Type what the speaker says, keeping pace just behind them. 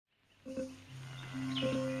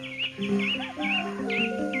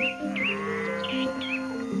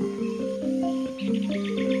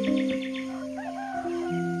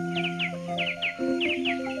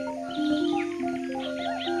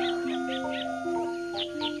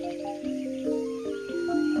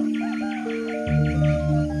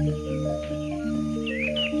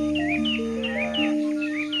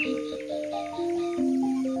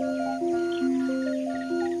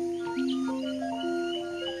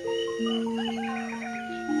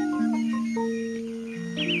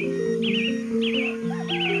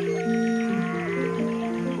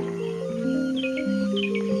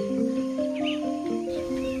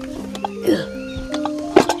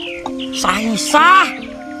Saisah,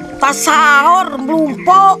 tas sahur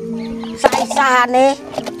mlumpuk, saisahane.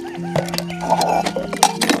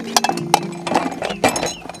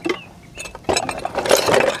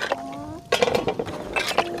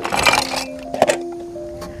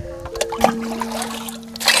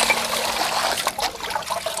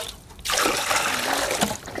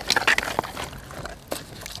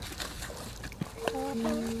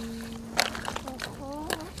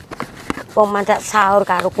 Mandak sahur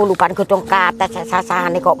karo kulupan godhong kates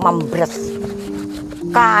sasahane kok membres.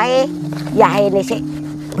 Kae yahene sik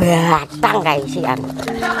batang kae sian.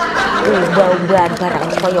 Umbah-umbahan barang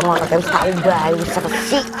kaya ngono kae wis tak umbahi wis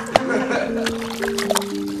resik.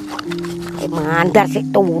 Mandar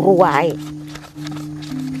sik turu wae.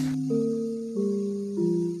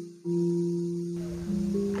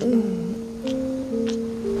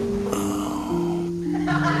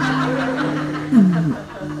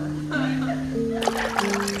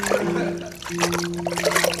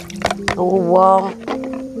 Wong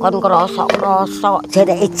kon krosok-krosok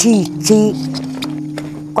jenenge jijik.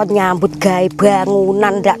 Kon nyambut gawe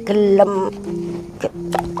bangunan ndak gelem.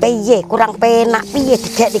 Piye kurang penak piye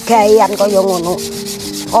digek gawean kaya ngono.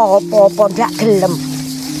 Apa-apa ndak gelem.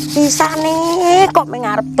 Pisane kok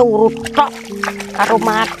mengarep turu tok karo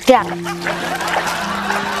madang.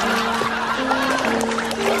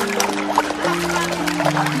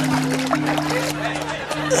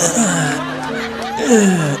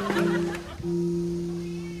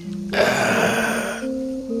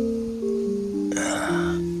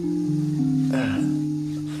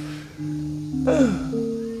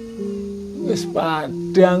 Wis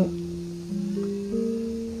padang.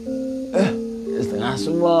 Setengah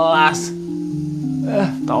 11.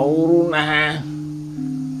 Turu nah.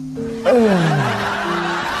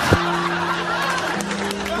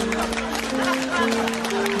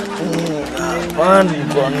 Apaan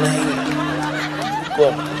kono iki?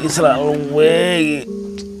 Kok isra luwe iki?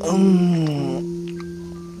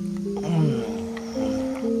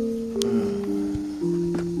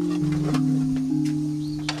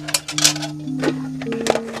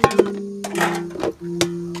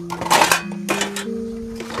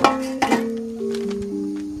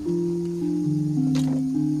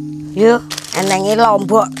 Yo, enenge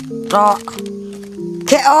lombok tok.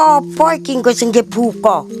 Gek apa iki engko sing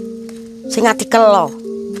buka? Sing ati kelo.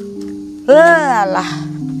 Alah.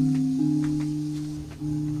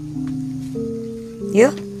 Yo,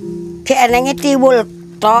 gek enenge tiwul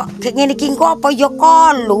tok. Gek ngene iki engko apa ya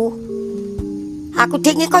kalu. Aku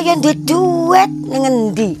dene kaya duwe duit ning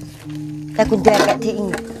endi. Aku ndekek iki.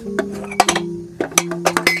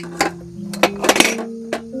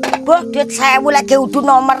 Boh, duit 1000 lagi udu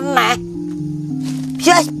nomor nah.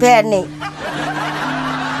 Bias bene.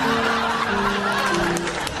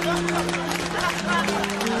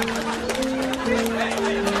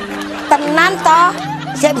 Tenan toh,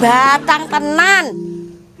 isik batang tenan.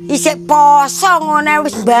 Isik poso ngene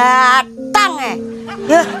wis batang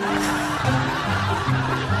Yah.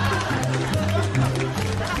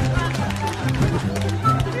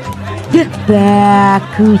 Yah,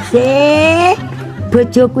 bagus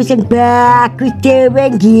bojoku sing bagus dhewe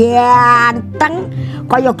ganteng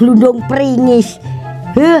kaya glundung pringis.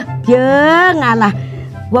 Ya ngalah.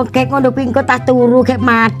 Wong kek ngono kuwi engko tas turu kek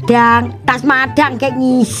madang, tas madang kek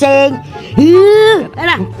ngising.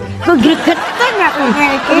 Elah, kok gregetan aku.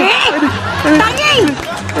 Tangi.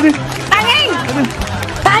 Tangi.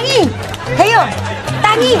 Tangi. Ayo,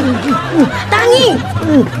 tangi. Tangi.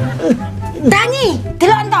 Tangi,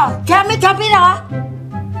 delok to, jame jam piro?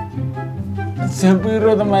 Jam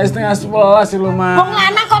piro to, Mas? Setengah 11 lho, Ma. Wong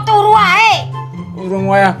lanang kok turu wae. Urung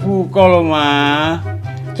wayah buka lho, Ma.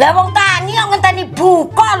 Lah wong tangi kok ngenteni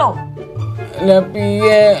buka lho. Lah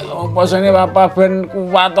piye? Wong posone papa ben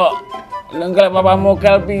kuat tok. Lah engko papa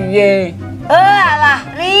mokel piye? Alah,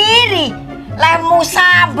 Riri. Lemu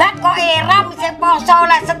sambat kok eram sing poso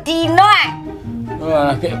lek sedina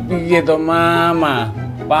Wah, kayak piye to, Mama?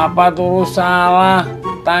 Papa turu salah,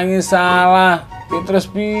 tangi salah. Terus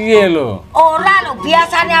piye lho? Ora lho,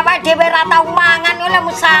 biasane awake dhewe ra tau mangan kok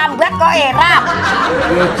lemu sambat kok eram.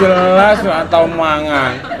 Ya jelas ora tau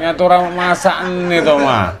mangan. Nyat ora masakne to,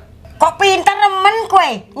 Mah. Kok pinter remen kowe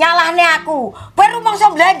nyalahne aku. Kowe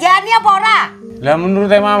rumangsa belanjani apa ora? Lah menurut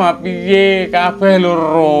Mama piye kabeh lho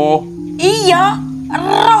roh? Iya,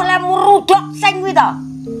 roh lemu rudok sing kuwi to.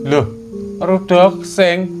 Lho, rudok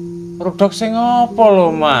sing apa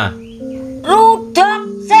lho, Mah? Rudok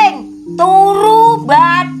sing turu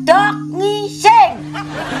badok ngising.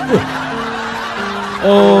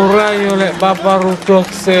 Ora yo lek papa rudok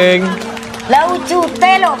sing. Lah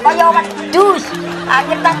wujute lho kaya wedhus.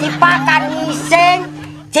 Akhir tak dipakan ngising.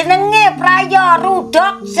 Jenenge praya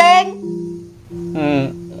rudok sing.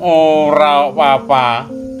 Ora papa.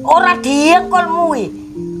 Ora diengkolmu kuwi.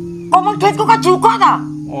 Ngomong duitku kok juga ta?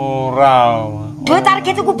 Ora. Duit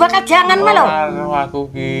target tuku bakal jangan mah lho. Ora aku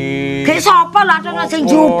ki. Ki sapa lho ana sing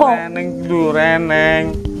jupo? Reneng lho,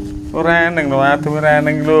 reneng. Reneng lho, aduh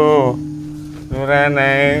reneng lho.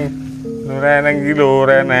 Reneng ki lho,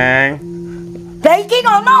 reneng. Lah iki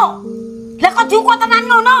ngono. Lah kok juko tenan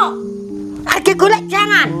ngono? Arep golek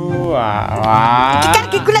jangan. Wah. Iki kan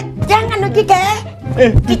golek jangan lho iki ke.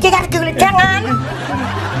 Iki kan golek jangan.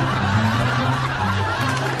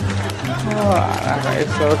 Wah, gak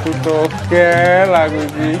iso tutuke lagu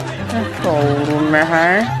iki. Turun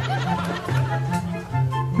ae.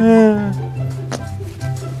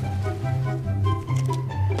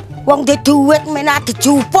 Wong dhe duit mena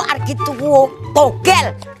dijupuk arep tuku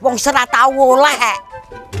togel, wong ora tau oleh.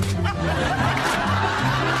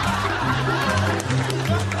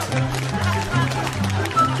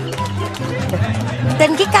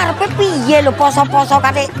 Den ki karepe piye lho poso-poso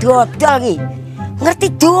kate dodol ki?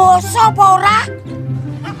 Ngerti dosa apa ora?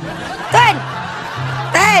 Den.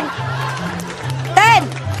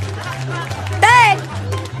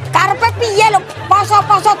 Karepe piye lho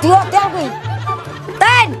poso-poso dodol kuwi?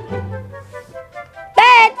 Den.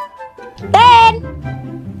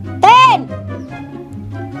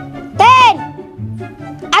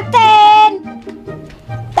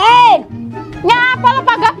 Nyapa lo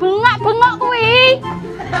pagak bengak-bengok kuwi?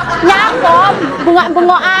 Nyapa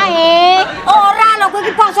bengak-bengok ae. Ora lho kowe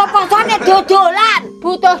iki poso-posone dodolan.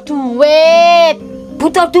 Butuh duit.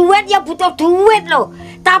 Butuh duit ya butuh duit lho.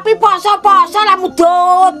 Tapi poso-poso lamu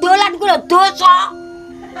dodolan ku lho dosa.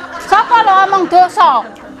 Sapa lo omong dosa?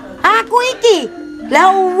 Aku iki.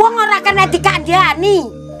 Lah wong ora kena dikandhani.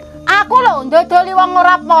 Aku lho ndodoli wong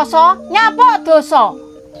ora poso, nyapa dosa?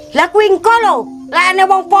 Lah kuwi engko lho, lek ane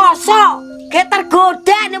wong poso, ge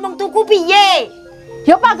tergoda ane wong tuku piye?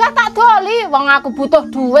 Ya pagah tak doli, wong aku butuh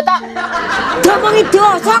duit tak. Domongi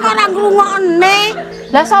dosa kok ora ngrungokne.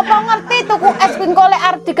 Lah sapa ngerti tuku es pingko lek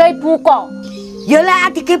arep digawe buka? Ya lek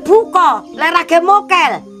adike buka, lek ra ge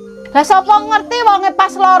mokel. Lah sapa ngerti wonge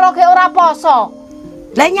pas lara ge ora poso?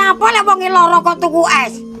 Lah nyapa lek wonge lara kok tuku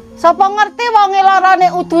es? Sapa ngerti wonge larane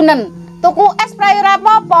udunen? Tuku es prayu ora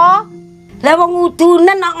apa-apa. Lah wong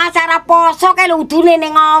udunen kok ngasara poso kae lho udune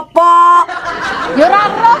ning apa? Ya ora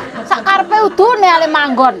roh, sak karepe udune ale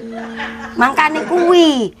manggon. Mangkane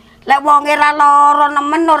kuwi, lek wonge ra lara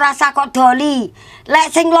nemen ora sak kok doli. Lek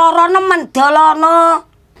sing lara nemen dolono.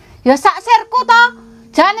 Ya sak sirku to.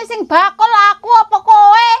 Jane sing bakul aku apa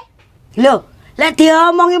kowe? Lho, lek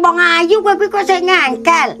diomongi wong ayu kowe kuwi kok sing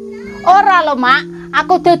ngangkel. Ora lho, Mak.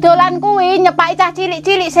 Aku dodolan kuwi nyepaki cah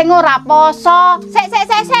cilik-cilik sing ora poso.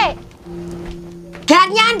 Sik.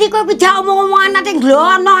 Ganyan di kowe bijak omong-omongan ate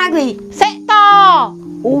glono kuwi. Sik to.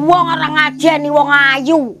 Wong ora ngajeni wong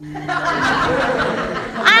ayu.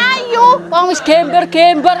 Ayu, wong wis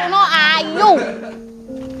gember-gember ngono ayu.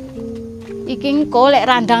 Iki engko lek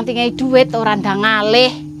randang tingai duit ora ndang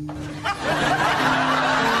ngalih.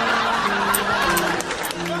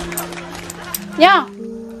 Ya,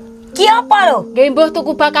 Ki apa lho? nggih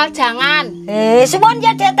tuku bakal jangan. Suwun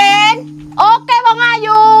ya, Deten. Oke wong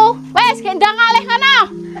ayu. Wes gendang ngalih kono.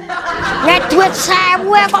 Nek duit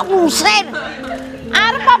 1000 kok ngusir.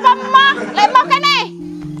 Arep apa mah? Lek mau kene.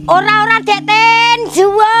 Ora Deten,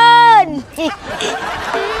 suwun.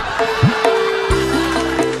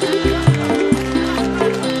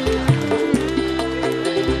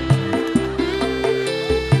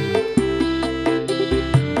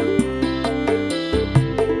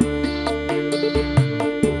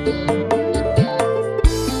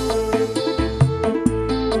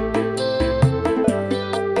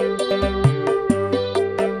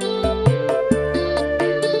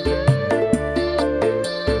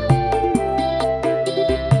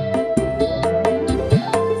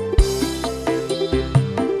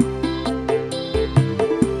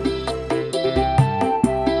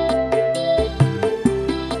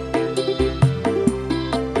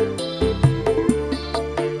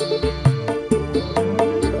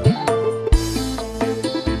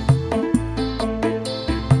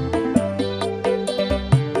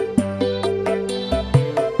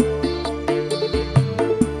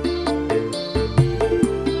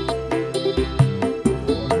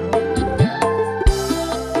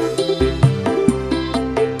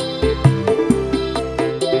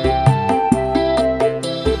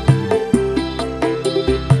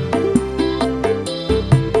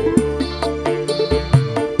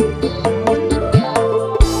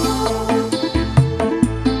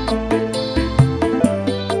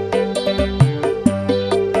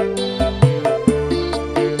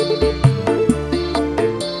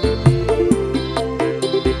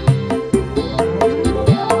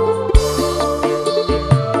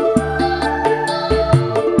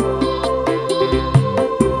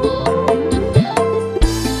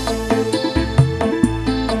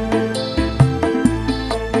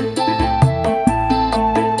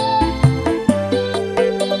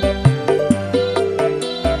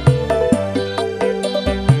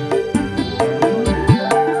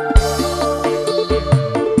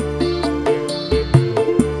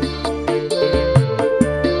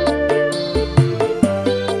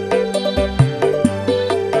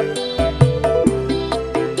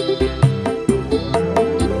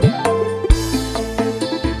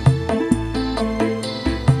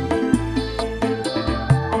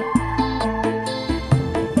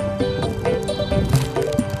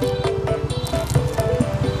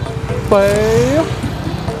 bae.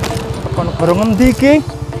 Tekan negara ngendi iki?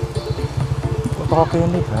 Kok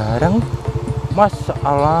kene barang.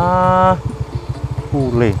 Masalah.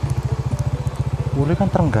 Kule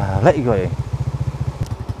kan Trenggalek iki kowe.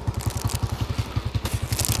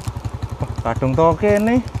 Kadung to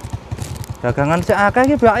kene. Dagangan sik akeh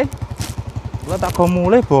iki, Mbak. Kula tak go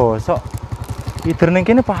mulih bosok. Pider ning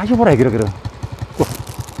kene payu ora kira-kira. Wah,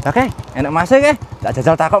 oke, enak Mas iki. Tak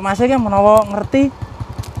jajal takok Mas iki menawa ngerti.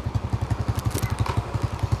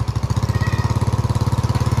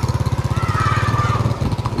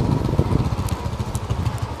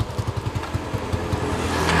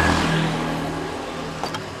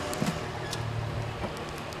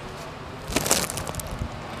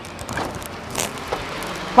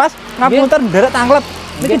 Mas, ngapunten nderek tanglet.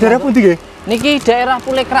 Niki daerah pundi nggih? Niki daerah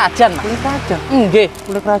Pule Krajan, Mas. Pule Krajan. Nggih.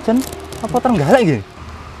 Pule Krajan apa Trenggalek nggih?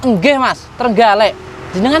 Nggih, Mas. Trenggalek.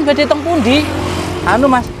 Jenengan badhe teng pundi? Anu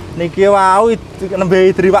Mas, niki wau nembe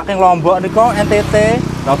driwak king Lombok nika NTT.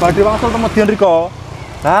 Lah badhe wangsul temedyan rika.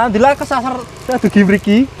 Lah ndila kesasar dugi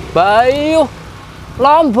mriki. Bayu.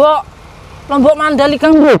 Lombok. Lombok Mandalika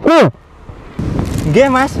mriki. Nggih,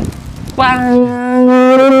 Mas.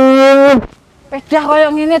 Pedah kaya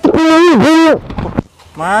ngene.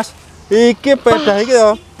 Mas, iki pedah iki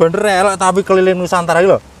yo bener elok tapi keliling Nusantara iki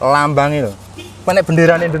lho, lambange lho. Penek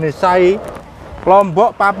benderane Indonesia iki.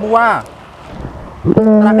 Lombok, Papua.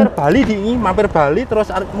 Terakhir Bali diingi, mampir Bali terus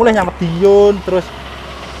mulai nyampe Diun terus.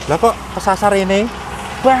 Lah kok kesasar ini?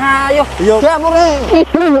 Bayu. Yo. Ya mure.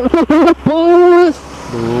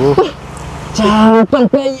 Duh. Jawaban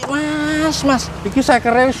bayi, Mas. Iki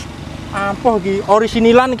sekere apa iki?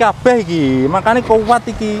 Orisinilan kabeh iki. Makane kuat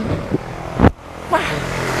iki. Wah.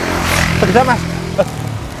 Tegak Mas.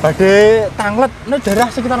 Badhe tanglet nek daerah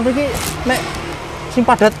sekitar mriki nek sing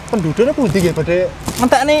padat penduduknya pundi nggih badhe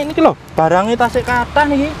mentekne niki lho, barange tasik kathah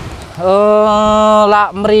niki. Lah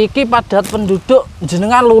mriki padat penduduk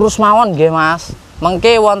jenengan lurus mawon nggih, Mas.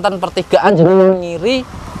 Mengke wonten pertigaan jenengan ngiri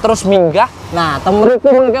terus minggah. Nah, teng mriku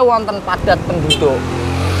mengke wonten padat penduduk.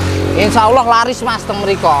 Insyaallah laris Mas teng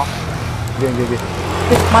mriko. Nggih.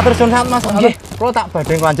 Matur suwun sangat Mas. Nggih. Kula tak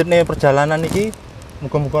badhe nglanjutne perjalanan iki.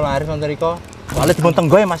 Muga-muga laris wonten mriko. Soale dipun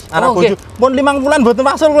tenggo ya Mas, anak bojo. Pun 5 wulan mboten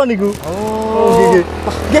wasul kula niku. Oh, nggih.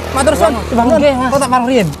 Nggih, matur suwun. Nggih, Mas. Kok tak pareng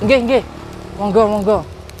riyen. Nggih. Monggo.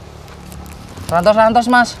 Rantos-rantos,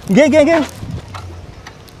 Mas. Nggih.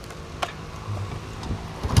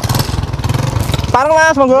 Pareng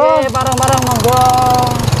Mas, monggo. Nggih, bareng-bareng monggo.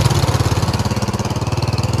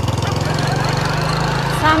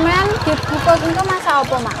 Sampean dibungkus engko masak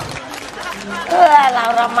apa, Mak? Lah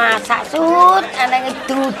ora masak sut, anake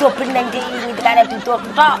duduk beneng diingi tekane duduk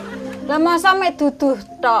tok. Lah masa mek duduh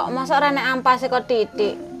tok, masa ora nek ampase kok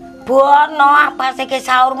titik. Bono apa sih ke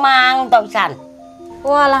sahur mang to pisan.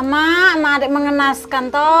 Walah, Mak, marik mengenaskan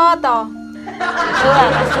to. Wah,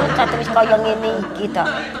 susah terus kaya ngene iki to.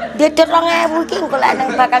 Dedek 2000 iki engko lek nang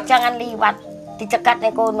bakal jangan liwat dicegat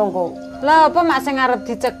ning kono engko. Lah apa Mak sing arep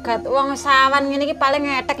dicegat? Wong sawan ngene iki paling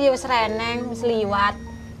ngetek ya wis reneng, wis liwat.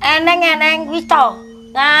 Eneng wis to.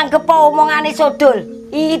 Nganggep omongane sodol.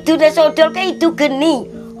 Idune sodol ke idu geni.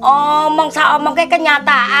 Omong sak omongke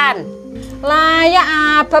kenyataan. Lah ya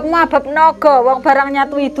abab naga wong barang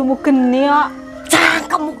nyatu idumu geni kok.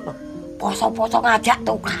 Cangkemmu. Poso-poso ngajak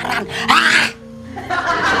tukaran.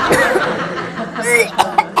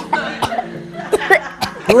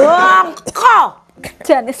 Bangko.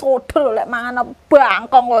 Jane sodol lek mangan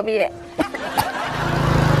bangkong kok piye.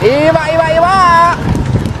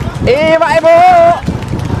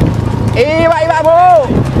 Iwak, Bu.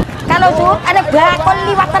 Kalau su ada bakon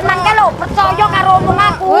liwat tenang ke lo, percaya karo omong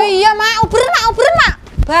aku. Oh iya, Mak, uber Mak.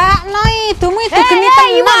 Bakno idumu itu geni Iwak.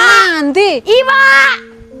 tenan mandi. Iwa.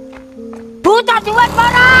 Buta duit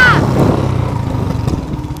para.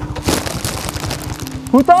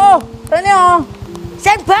 Butuh, rene yo.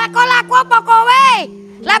 Sing bakon aku apa kowe?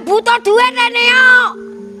 Lah buta duit rene yo.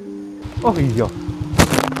 Oh iya.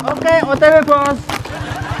 Oke, OTW Bos.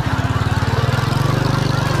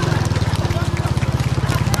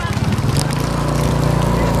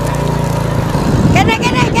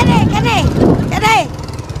 Kene.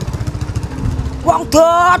 Wong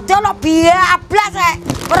dodol kok biablas rek.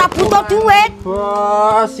 Ora butuh duit.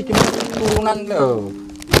 Bos, iki turunan lho.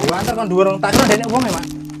 Antar kon dhuwur tak kira dene wong e, Mak.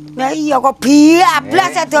 Lah iya kok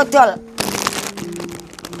biablas ya dodol.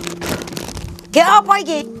 Ge apa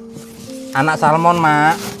iki? Anak salmon,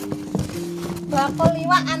 Mak. Bakul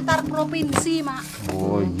liwat antar provinsi, Mak.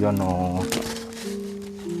 Oh iya no.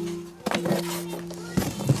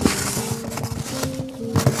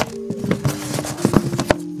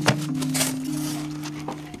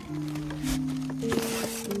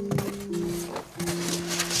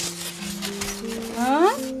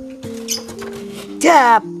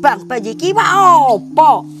 Bang, bagi iki wak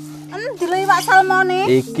apa? Endi lho iwak salmone?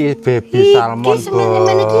 Iki baby salmon, Iki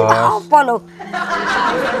semene iki wak Bos. apa lho?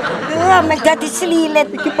 Mek dadi selilit.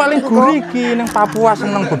 Iki paling gurih iki nang Papua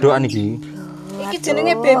seneng bodokan iki. Iki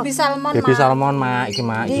jenenge baby salmon, Baby salmon, Mak, iki,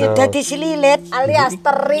 Mak. Iki dadi selilit. alias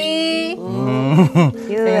teri.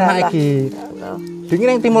 Enak iki. Dingin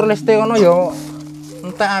nang Timur Leste kono ya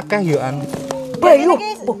entek akeh yo an. Bayu,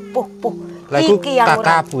 puh. Lah iku Iki yang ora.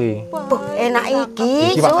 kakap kuwi. Puh, enak iki,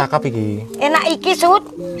 Iki Pak Sud. kakap iki. Enak iki, Sud.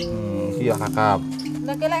 Iki ya kakap.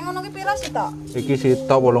 Lah kelek ngono ki pira sih tok? Iki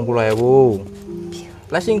sitok 80.000.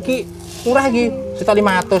 Lah sing iki murah iki, sitok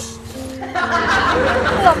 500.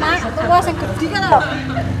 Lho, Mak, tuwa sing gedhi kan lho.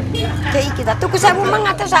 Kayak iki ta tuku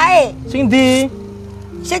 1.500 ae. Sing ndi?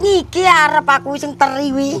 Sing iki arep aku sing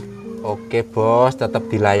teri wi. Oke, Bos, tetep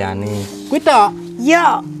dilayani. Kuwi tok.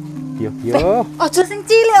 Yo. Yo. Aja sing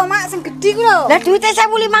cilik, Mak, sing gedhi ku lho. Lah duite 1.500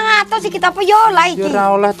 iki ta yo lah Ya iki. ora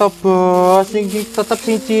oleh to, Bos. Sing iki tetep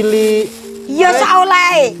sing cilik. Yo sak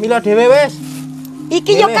oleh. Mila dhewe wis.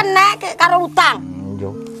 Iki yo Ngene. kena karo utang. Yo.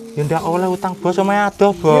 Ya ndak oleh utang, Bos, omahe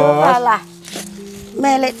adoh, Yo Bos. alah.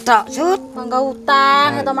 Melek tok, Sud. Mangga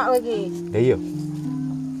utang to Mak kowe iki. Lah iya.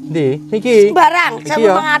 Ndi? Iki. Barang Iki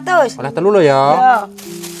yo. 1.500. Oleh telu lho ya. Yo.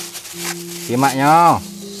 Iki maknya.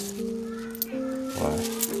 Wah.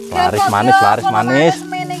 Laris manis.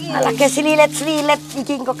 Alah ke selilit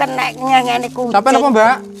iki engko kena ngene kucing. Sampai napa,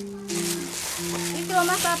 Mbak? Iki lho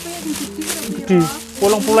Mas tapi sing gedhi Gede.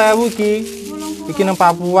 80.000 iki. Iki nang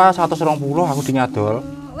Papua 120 aku dinyadol.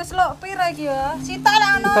 wis lho pira iki ya? Sitok lah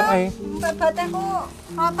ono. Sitok ae. Mbak batengku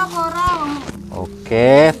rata ora.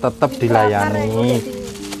 Oke, tetep dilayani.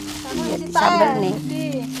 Sambil nih.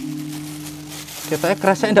 Ketake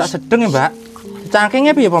kresek ndak sedeng ya, Mbak.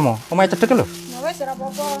 Cangkingnya piye, Pomo? Omahe cedhek lho. Ya wis ora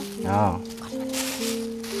apa-apa. Ya.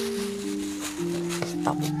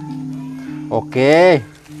 Oke.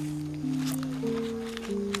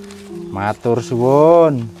 Matur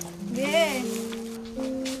suwun. Nggih.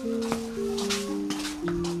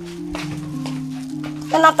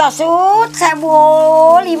 Kenapa Sud?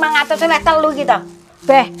 1.500 oleh telu gitu.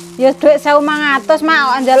 Beh, ya dhuwit 1.500 Mak,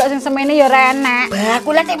 kok njaluk sing semene ya renek. Bah, aku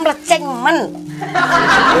lihat mlecing men.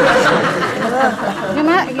 Ya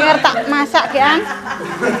Mak, iki arep tak masak ki an.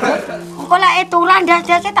 Engko lek tulan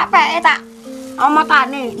das-dase tak peke tak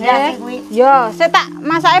omotane ndase kuwi. Yo, sik tak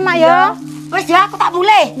masake Mak ya. Wis ya aku tak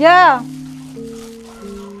mulai. Ya.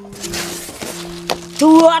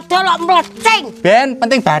 Duwadol kok mlecing. Ben,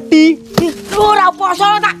 penting badi. Ora poso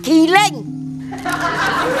tak giling.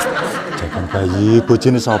 Jagan bayi,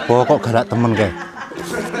 bojone sapa kok galak temen kae?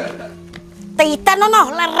 Titan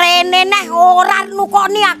ono lerene neh ora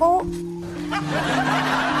nukoni aku.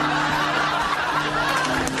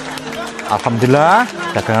 Alhamdulillah,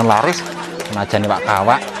 dagangan laris. Senajan Pak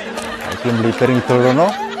Kawak. Iki mlipir ngidul kono,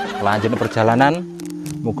 lanjut perjalanan.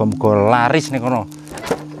 Muga-muga laris nih kono.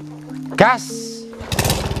 Gas.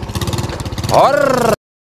 Hor.